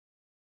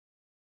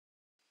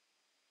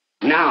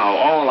Now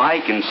all I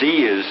can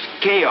see is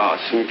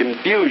chaos and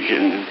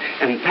confusion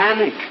and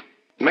panic.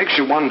 Makes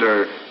you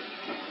wonder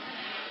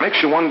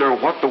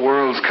what the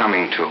world's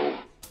coming to.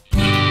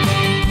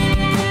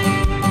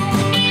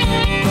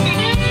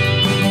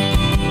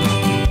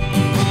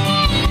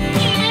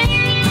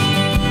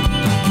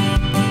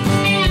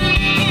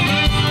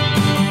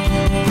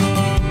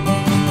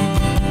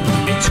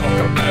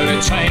 About a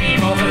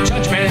time of a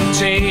judgment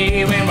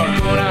day when we're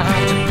gonna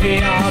have to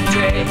pay our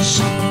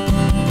debts.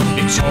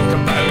 You talk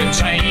about a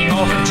time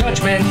of a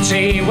judgment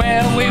day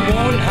where we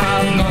won't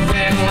have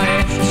nothing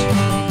left.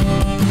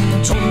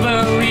 Don't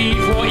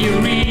believe what you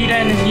read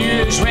in the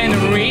news when the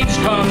rains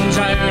come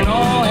down.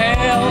 All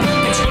hell,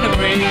 it's gonna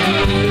break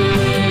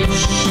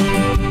loose.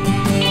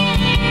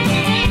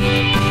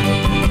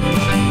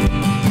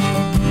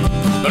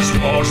 There's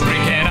wars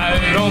breaking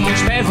out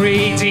almost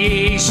every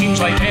day. Seems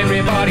like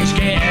everybody's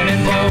getting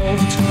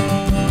involved.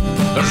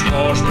 There's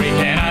wars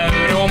breaking out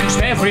almost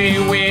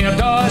everywhere.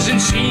 Doesn't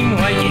seem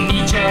like you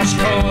need just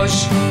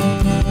cause.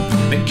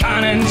 The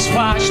cannons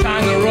flashed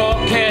and the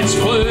rockets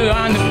flew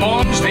and the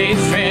bombs they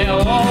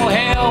fell. All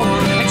hell,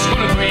 it's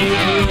gonna break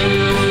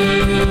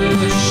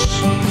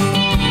loose.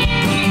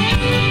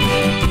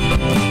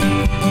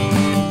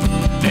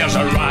 There's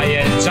a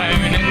riot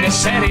down in the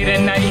city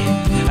tonight,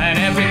 and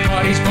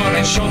everybody's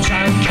burning shops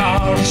and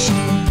cars.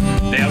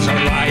 There's a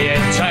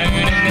riot down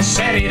in the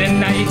city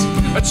tonight,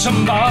 but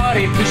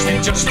somebody pushed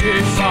it just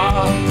too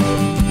far.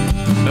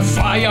 The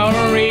fire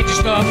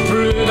raged up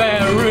through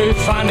the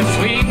roof and the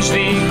flames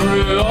they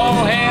grew.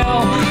 All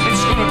hell,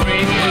 it's gonna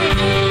break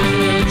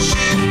loose.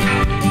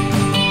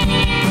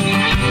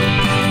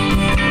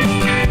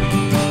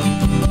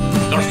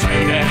 They're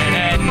fighting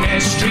in the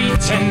street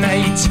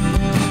tonight,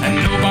 and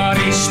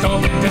nobody's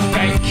stopping to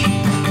think.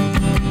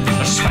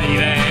 There's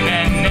fighting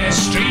in the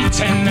street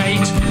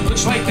tonight.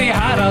 Looks like they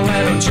had a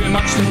little too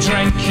much to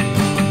drink.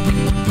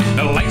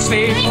 The lights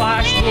they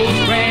flashed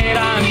both red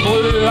and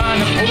blue,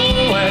 and the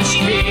police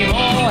came.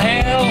 All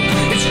hell,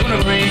 it's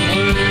gonna break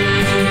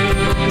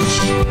loose.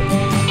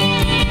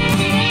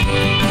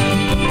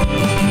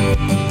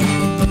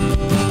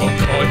 Well,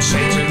 God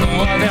said to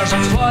Noah, there's a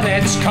flood,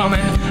 it's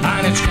coming,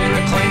 and it's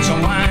gonna cleanse the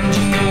land,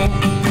 you know.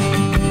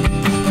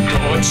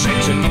 God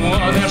said to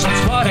Noah, there's a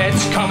flood,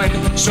 it's coming,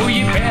 so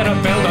you better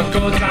build a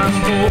goddamn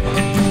boat.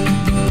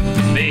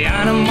 The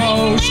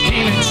animals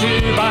came in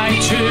 2 by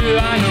 2,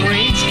 and the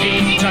rains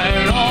came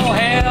down. All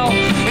hell,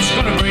 it's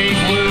gonna break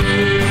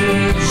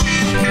loose.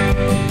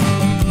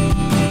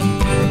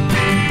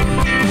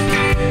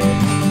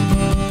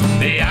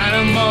 The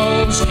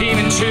animals came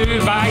in 2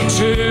 by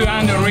 2,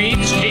 and the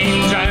rains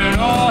came down.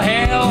 All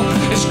hell,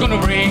 it's gonna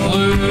break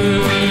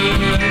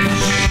loose.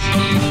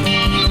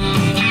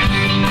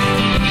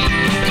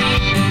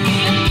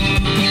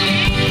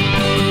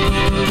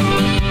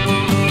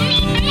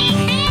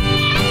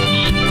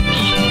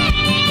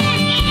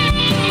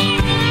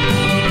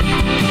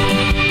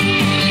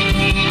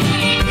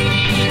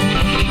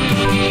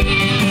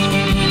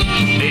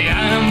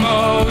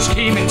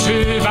 Came in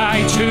 2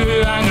 by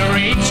 2, and the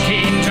rains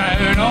came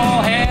down.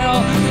 All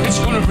hell, it's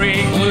gonna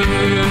break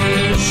loose.